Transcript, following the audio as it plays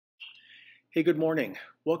Hey, good morning.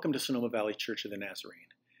 Welcome to Sonoma Valley Church of the Nazarene.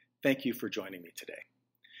 Thank you for joining me today.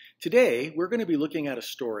 Today, we're going to be looking at a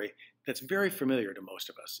story that's very familiar to most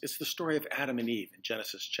of us. It's the story of Adam and Eve in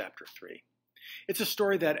Genesis chapter 3. It's a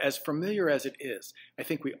story that, as familiar as it is, I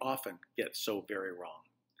think we often get so very wrong.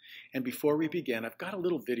 And before we begin, I've got a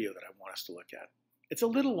little video that I want us to look at. It's a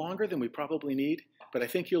little longer than we probably need, but I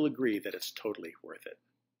think you'll agree that it's totally worth it.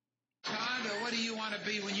 Todd, what do you want to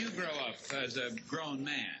be when you grow up as a grown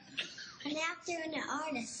man? An actor and an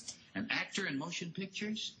artist. An actor in motion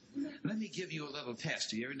pictures? Mm-hmm. Let me give you a little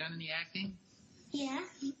test. Have you ever done any acting? Yeah.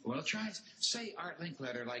 Well, try it. Say Art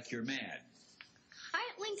Linkletter like you're mad. Art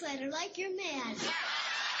Linkletter like you're mad.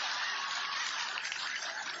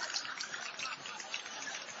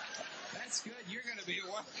 That's good. You're going to be a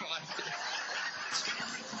wonderful actor.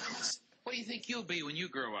 What do you think you'll be when you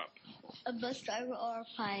grow up? A bus driver or a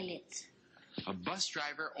pilot. A bus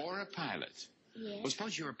driver or a pilot? Yeah. Well,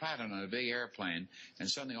 suppose you were a pilot on a big airplane and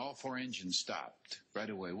suddenly all four engines stopped right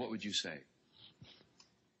away. What would you say?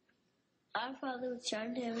 Our Father which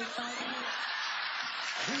art in heaven,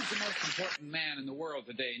 Who's the most important man in the world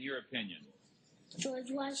today, in your opinion? George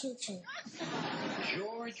Washington.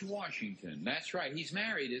 George Washington. That's right. He's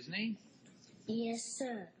married, isn't he? Yes,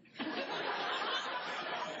 sir.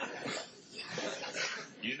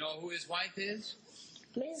 You know who his wife is?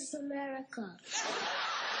 Miss America.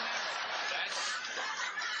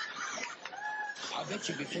 I'll bet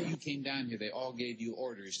you before you came down here, they all gave you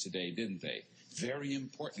orders today, didn't they? Very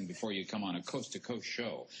important before you come on a coast-to-coast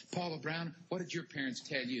show. Paula Brown, what did your parents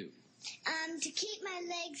tell you? To keep my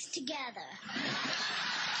legs together.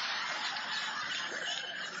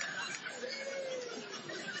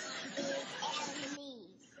 Adam and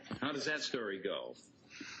Eve. How does that story go?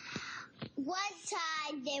 One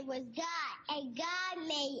time there was God, and God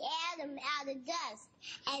made Adam out of dust,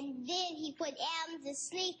 and then he put Adam to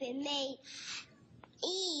sleep and made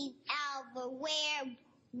Eve out of a rare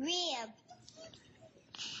rib.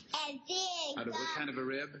 And then Out of what kind of a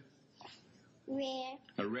rib? Rare.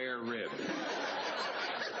 A rare rib.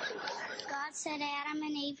 God said, Adam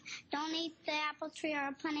and Eve, don't eat the apple tree or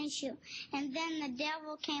I'll punish you. And then the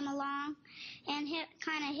devil came along and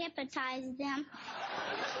kind of hypnotized them.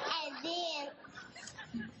 And then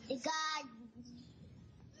God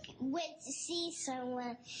went to see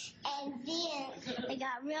someone. And then they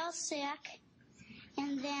got real sick.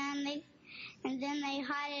 And then they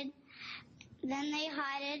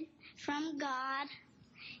hid from God.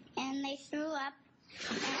 And they threw up.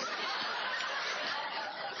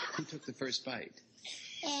 Who took the first bite?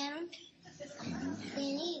 Adam.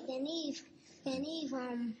 And Eve.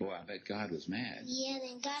 Boy, I bet God was mad. Yeah,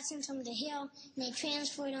 then God sent them to hell, and they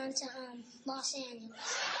transferred onto Los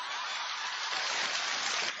Angeles.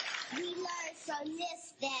 We learned from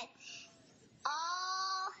this that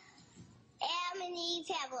all Adam and Eve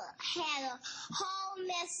had a whole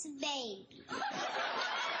mess of babies.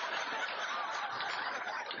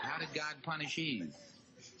 How did God punish Eve?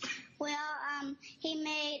 Well, he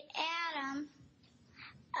made Adam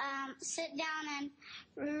sit down and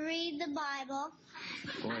read the Bible.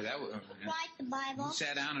 Boy, that was... Write the Bible. He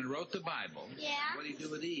sat down and wrote the Bible. Yeah. What did he do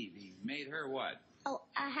with Eve? He made her what? Oh,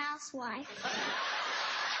 a housewife.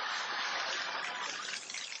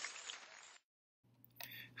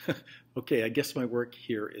 Okay, I guess my work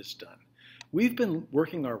here is done. We've been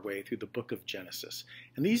working our way through the book of Genesis,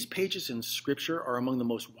 and these pages in Scripture are among the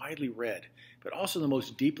most widely read, but also the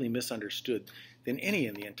most deeply misunderstood than any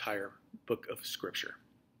in the entire book of Scripture.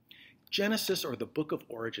 Genesis, or the book of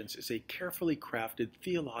origins, is a carefully crafted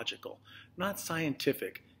theological, not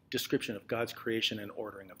scientific, description of God's creation and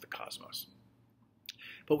ordering of the cosmos.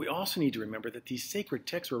 But we also need to remember that these sacred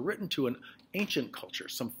texts were written to an ancient culture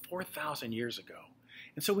some 4,000 years ago.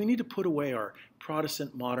 And so we need to put away our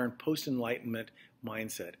Protestant, modern, post-Enlightenment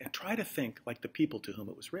mindset and try to think like the people to whom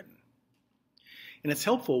it was written. And it's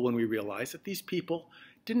helpful when we realize that these people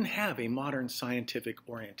didn't have a modern scientific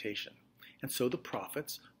orientation. And so the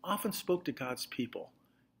prophets often spoke to God's people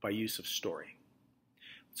by use of story.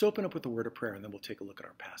 Let's open up with a word of prayer and then we'll take a look at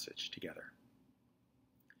our passage together.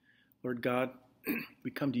 Lord God,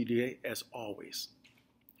 we come to you today as always,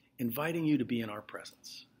 inviting you to be in our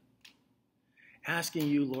presence. Asking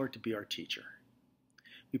you, Lord, to be our teacher.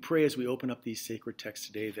 We pray as we open up these sacred texts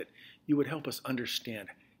today that you would help us understand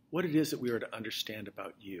what it is that we are to understand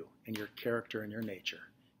about you and your character and your nature.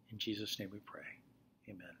 In Jesus' name we pray.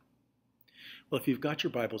 Amen. Well, if you've got your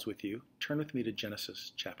Bibles with you, turn with me to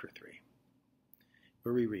Genesis chapter 3,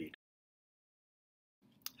 where we read,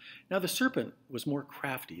 Now the serpent was more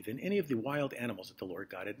crafty than any of the wild animals that the Lord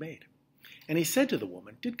God had made. And he said to the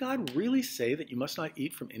woman, Did God really say that you must not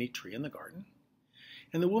eat from any tree in the garden?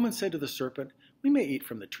 And the woman said to the serpent, "We may eat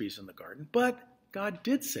from the trees in the garden, but God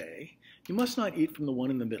did say, you must not eat from the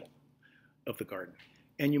one in the middle of the garden,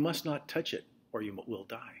 and you must not touch it, or you will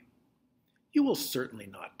die." "You will certainly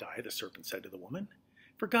not die," the serpent said to the woman,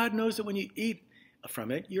 "for God knows that when you eat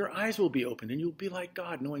from it, your eyes will be opened, and you will be like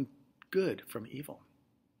God, knowing good from evil."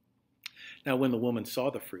 Now when the woman saw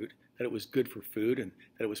the fruit, that it was good for food, and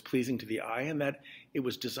that it was pleasing to the eye, and that it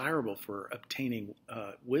was desirable for obtaining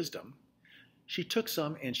wisdom, she took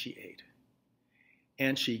some and she ate.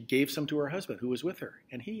 And she gave some to her husband who was with her,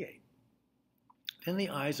 and he ate. Then the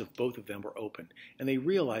eyes of both of them were opened, and they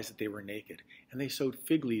realized that they were naked, and they sewed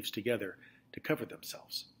fig leaves together to cover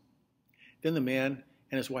themselves. Then the man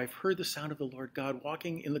and his wife heard the sound of the Lord God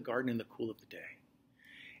walking in the garden in the cool of the day.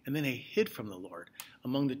 And then they hid from the Lord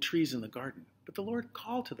among the trees in the garden. But the Lord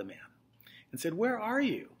called to the man and said, "Where are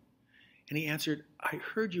you?" And he answered, "I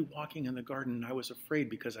heard you walking in the garden, and I was afraid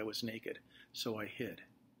because I was naked, so I hid."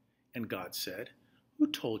 And God said, "Who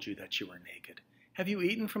told you that you were naked? Have you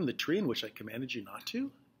eaten from the tree in which I commanded you not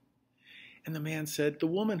to?" And the man said, "The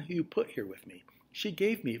woman who you put here with me, she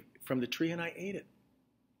gave me from the tree, and I ate it."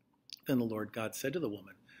 Then the Lord God said to the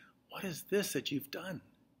woman, "What is this that you've done?"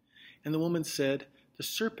 And the woman said, "The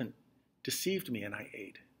serpent deceived me, and I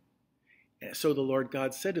ate." And so the Lord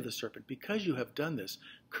God said to the serpent, "Because you have done this,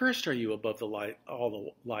 cursed are you above all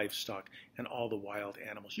the livestock and all the wild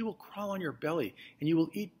animals. You will crawl on your belly, and you will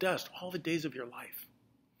eat dust all the days of your life.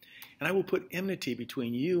 And I will put enmity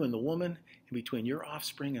between you and the woman, and between your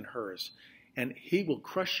offspring and hers. And he will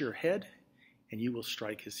crush your head, and you will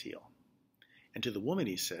strike his heel." And to the woman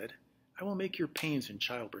he said, "I will make your pains in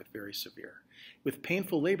childbirth very severe. With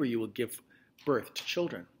painful labor you will give birth to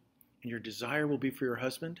children, and your desire will be for your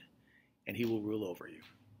husband, and he will rule over you."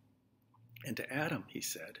 And to Adam he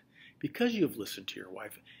said, "Because you have listened to your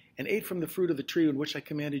wife, and ate from the fruit of the tree in which I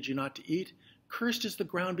commanded you not to eat, cursed is the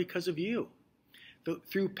ground because of you.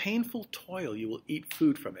 Through painful toil you will eat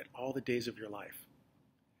food from it all the days of your life.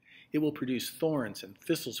 It will produce thorns and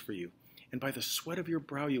thistles for you, and by the sweat of your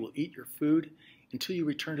brow you will eat your food until you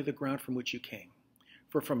return to the ground from which you came.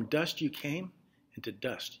 For from dust you came, and to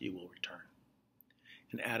dust you will return."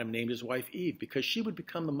 And Adam named his wife Eve, because she would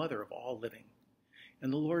become the mother of all living.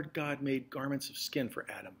 And the Lord God made garments of skin for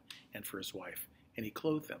Adam and for his wife, and he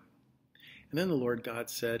clothed them. And then the Lord God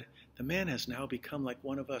said, "The man has now become like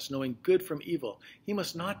one of us, knowing good from evil. He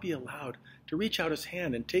must not be allowed to reach out his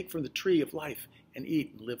hand and take from the tree of life and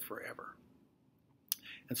eat and live forever."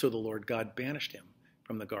 And so the Lord God banished him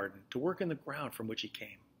from the garden to work in the ground from which he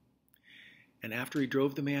came. And after he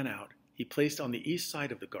drove the man out, he placed on the east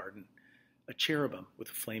side of the garden a cherubim with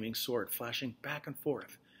a flaming sword flashing back and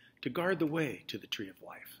forth to guard the way to the tree of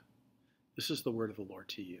life. This is the word of the Lord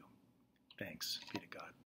to you. Thanks be to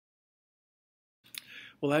God.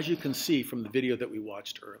 Well, as you can see from the video that we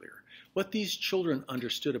watched earlier, what these children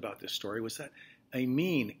understood about this story was that a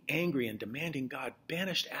mean, angry, and demanding God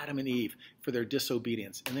banished Adam and Eve for their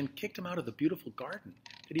disobedience and then kicked them out of the beautiful garden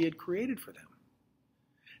that he had created for them.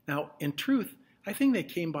 Now, in truth, I think they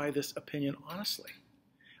came by this opinion honestly.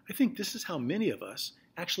 I think this is how many of us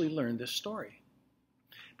actually learned this story.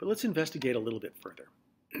 But let's investigate a little bit further.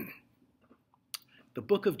 The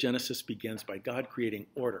book of Genesis begins by God creating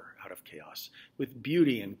order out of chaos, with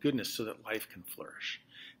beauty and goodness so that life can flourish.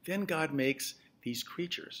 Then God makes these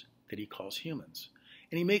creatures that he calls humans,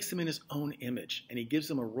 and he makes them in his own image, and he gives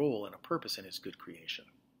them a role and a purpose in his good creation.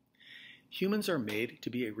 Humans are made to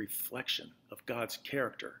be a reflection of God's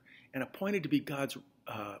character and appointed to be God's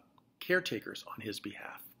caretakers on his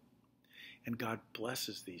behalf. And God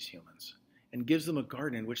blesses these humans and gives them a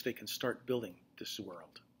garden in which they can start building this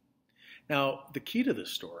world. Now, the key to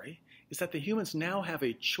this story is that the humans now have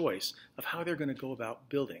a choice of how they're going to go about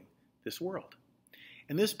building this world.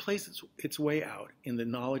 And this plays its way out in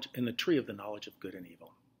the tree of the knowledge of good and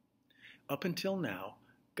evil. Up until now,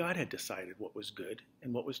 God had decided what was good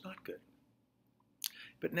and what was not good.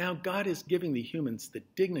 But now God is giving the humans the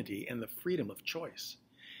dignity and the freedom of choice.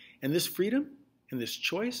 And this freedom and this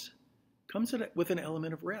choice comes with an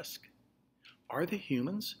element of risk. Are the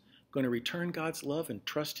humans going to return God's love and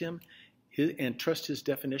trust him and trust his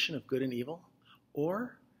definition of good and evil?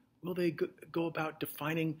 Or will they go about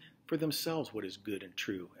defining for themselves what is good and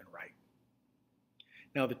true and right?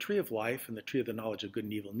 Now, the tree of life and the tree of the knowledge of good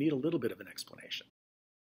and evil need a little bit of an explanation.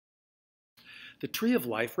 The tree of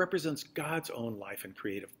life represents God's own life and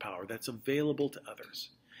creative power that's available to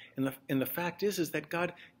others. And the fact is that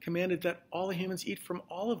God commanded that all the humans eat from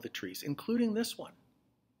all of the trees, including this one.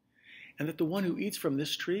 And that the one who eats from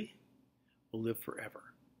this tree will live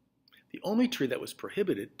forever. The only tree that was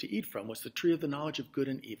prohibited to eat from was the tree of the knowledge of good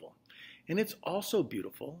and evil. And it's also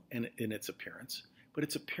beautiful in its appearance, but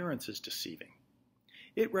its appearance is deceiving.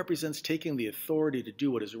 It represents taking the authority to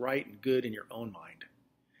do what is right and good in your own mind.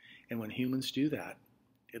 And when humans do that,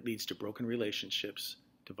 it leads to broken relationships,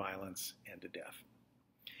 to violence, and to death.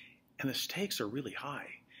 And the stakes are really high,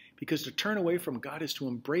 because to turn away from God is to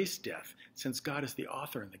embrace death, since God is the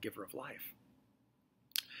author and the giver of life.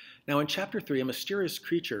 Now in chapter 3, a mysterious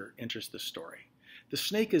creature enters the story. The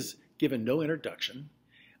snake is given no introduction,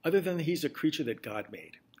 other than that he's a creature that God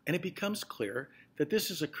made. And it becomes clear that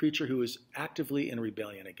this is a creature who is actively in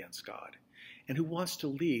rebellion against God, and who wants to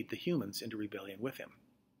lead the humans into rebellion with him.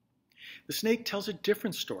 The snake tells a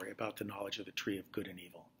different story about the knowledge of the tree of good and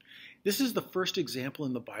evil. This is the first example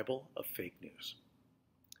in the Bible of fake news.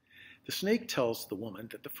 The snake tells the woman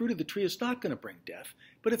that the fruit of the tree is not going to bring death,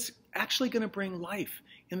 but it's actually going to bring life,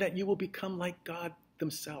 in that you will become like God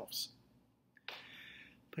themselves.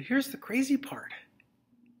 But here's the crazy part.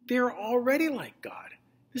 They're already like God.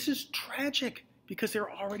 This is tragic, because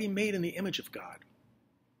they're already made in the image of God.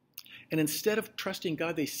 And instead of trusting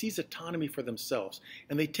God, they seize autonomy for themselves,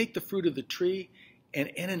 and they take the fruit of the tree, and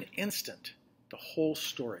in an instant, the whole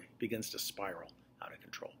story begins to spiral out of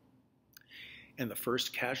control. And the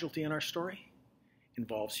first casualty in our story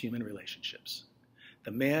involves human relationships.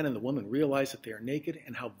 The man and the woman realize that they are naked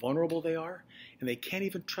and how vulnerable they are, and they can't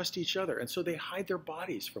even trust each other, and so they hide their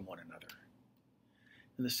bodies from one another.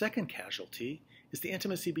 And the second casualty is the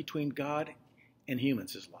intimacy between God and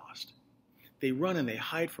humans is lost. They run and they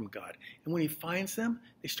hide from God, and when he finds them,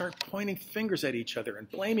 they start pointing fingers at each other and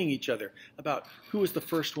blaming each other about who was the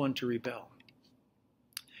first one to rebel.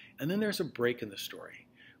 And then there's a break in the story,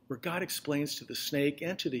 where God explains to the snake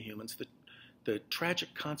and to the humans the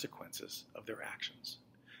tragic consequences of their actions.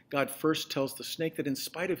 God first tells the snake that in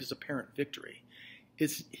spite of his apparent victory,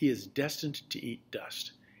 he is destined to eat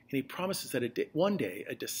dust. And he promises that one day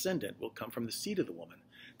a descendant will come from the seed of the woman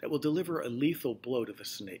that will deliver a lethal blow to the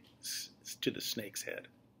snake's head.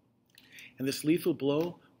 And this lethal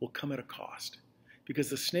blow will come at a cost, because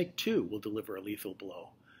the snake too will deliver a lethal blow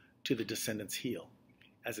to the descendant's heel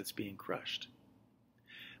as it's being crushed.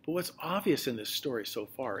 But what's obvious in this story so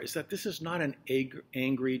far is that this is not an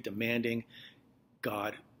angry, demanding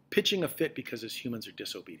God pitching a fit because his humans are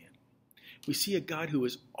disobedient. We see a God who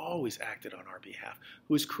has always acted on our behalf,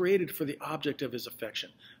 who is created for the object of his affection,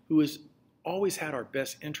 who has always had our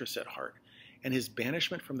best interests at heart. And his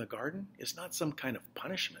banishment from the garden is not some kind of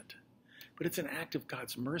punishment, but it's an act of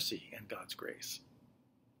God's mercy and God's grace.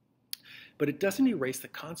 But it doesn't erase the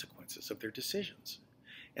consequences of their decisions.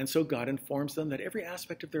 And so God informs them that every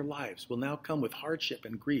aspect of their lives will now come with hardship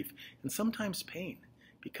and grief and sometimes pain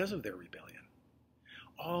because of their rebellion,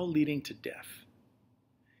 all leading to death.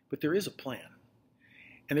 But there is a plan.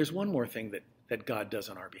 And there's one more thing that God does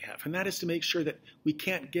on our behalf, and that is to make sure that we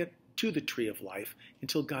can't get to the tree of life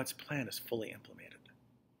until God's plan is fully implemented.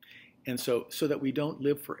 And so that we don't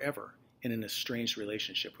live forever in an estranged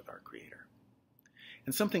relationship with our Creator.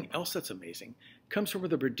 And something else that's amazing comes from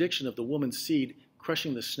the prediction of the woman's seed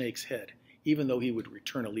crushing the snake's head, even though he would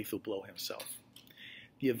return a lethal blow himself.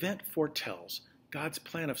 The event foretells God's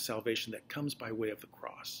plan of salvation that comes by way of the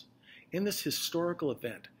cross. In this historical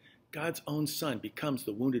event, God's own Son becomes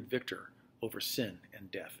the wounded victor over sin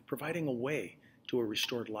and death, providing a way to a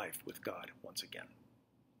restored life with God once again.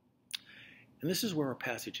 And this is where our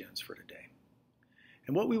passage ends for today.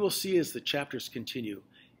 And what we will see as the chapters continue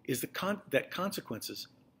is that consequences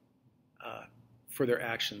for their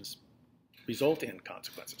actions result in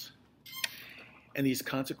consequences. And these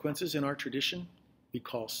consequences in our tradition we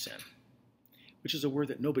call sin, which is a word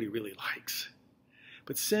that nobody really likes.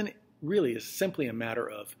 But sin really is simply a matter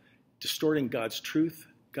of distorting God's truth,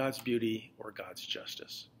 God's beauty, or God's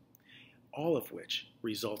justice, all of which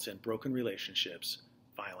results in broken relationships,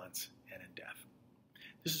 violence, and in death.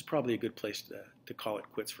 This is probably a good place to call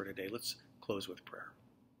it quits for today. Let's close with prayer.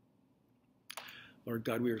 Lord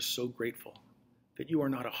God, we are so grateful that you are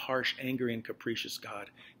not a harsh, angry, and capricious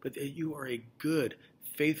God, but that you are a good,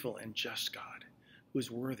 faithful, and just God who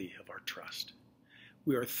is worthy of our trust.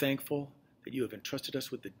 We are thankful that you have entrusted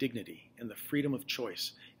us with the dignity and the freedom of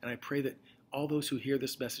choice, and I pray that all those who hear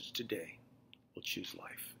this message today will choose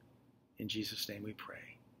life. In Jesus' name we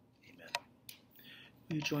pray. Amen.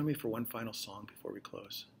 Will you join me for one final song before we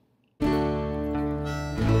close?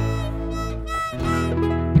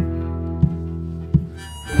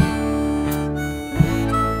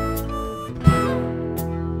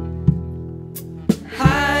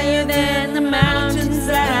 Higher than the mountains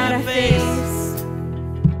that I face,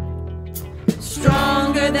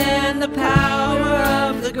 stronger than the power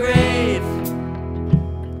of the grave,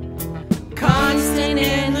 constant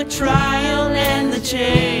in the trial and the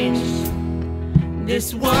change,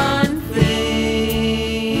 this one thing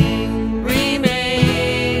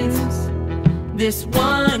this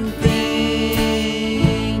one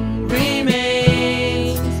thing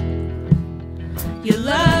remains. Your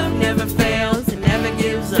love never fails, it never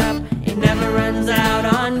gives up, it never runs out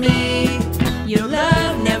on me. Your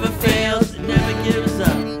love never fails, it never gives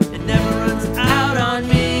up, it never runs out on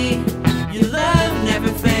me. Your love never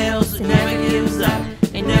fails, it never gives up,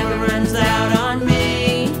 it never runs out on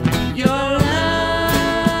me. Your love.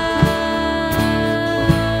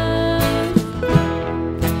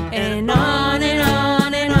 And on and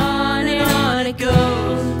on and on and on it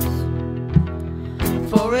goes,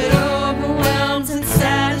 for it overwhelms and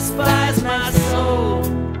satisfies my soul.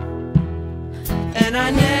 And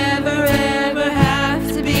I never ever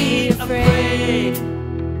have to be afraid.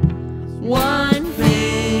 One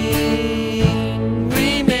thing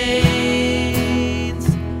remains.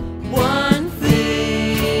 One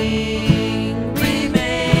thing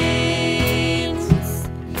remains.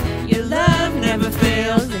 Your love never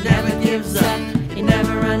fails, it never gives up, it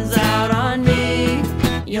never runs out on me.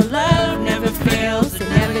 Your love never fails, it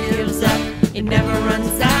never gives up, it never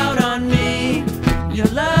runs out on me. Your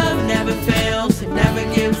love never fails, it never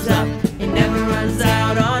gives up, it never runs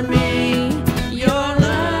out on me. Your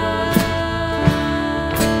love.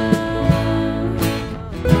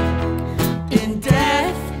 In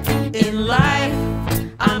death, in life,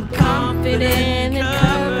 I'm confident and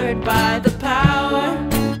covered by the power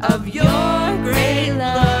of your great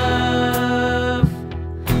love.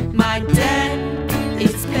 My debt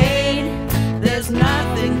is paid, there's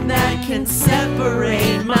nothing that can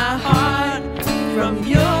separate my heart from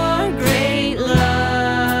your great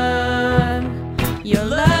love. Your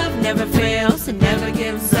love never fails, it never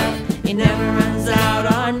gives up, it never runs out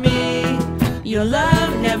on me. Your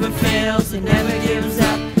love never fails, it never gives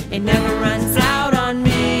up, it never runs out on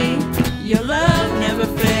me. Your love never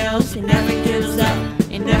fails, it never gives up,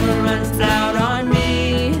 it never runs out on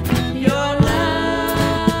me. Your love.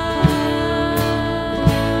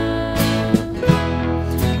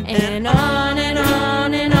 And on and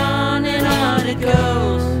on and on and on it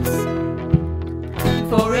goes,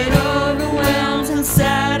 for it overwhelms and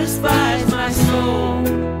satisfies my soul.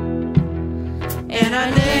 And I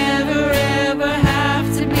never ever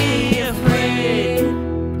have to be afraid.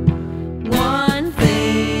 One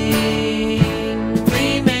thing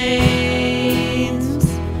remains.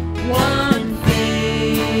 One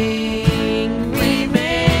thing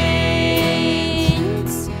remains.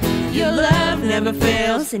 Your love never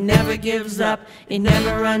fails, it never gives up, it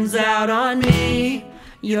never runs out on me.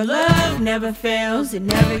 Your love never fails, it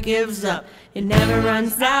never gives up, it never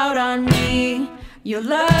runs out on me. Your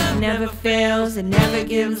love never fails, it never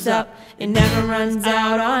gives up, it never runs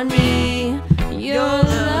out on me. Your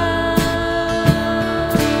love.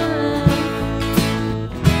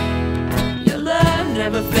 Your love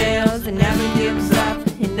never fails, it never gives up,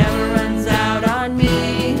 it never runs out on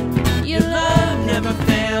me. Your love never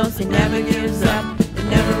fails, it never gives up, it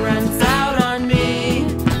never runs out on me.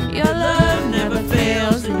 Your love never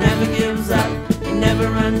fails, it never gives up, it never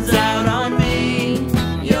runs out on me.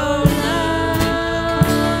 Your love.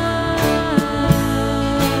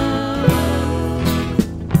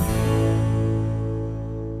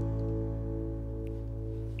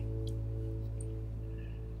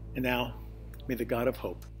 And now, may the God of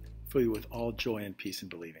hope fill you with all joy and peace in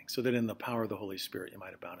believing, so that in the power of the Holy Spirit you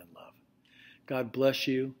might abound in love. God bless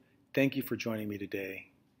you. Thank you for joining me today.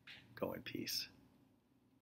 Go in peace.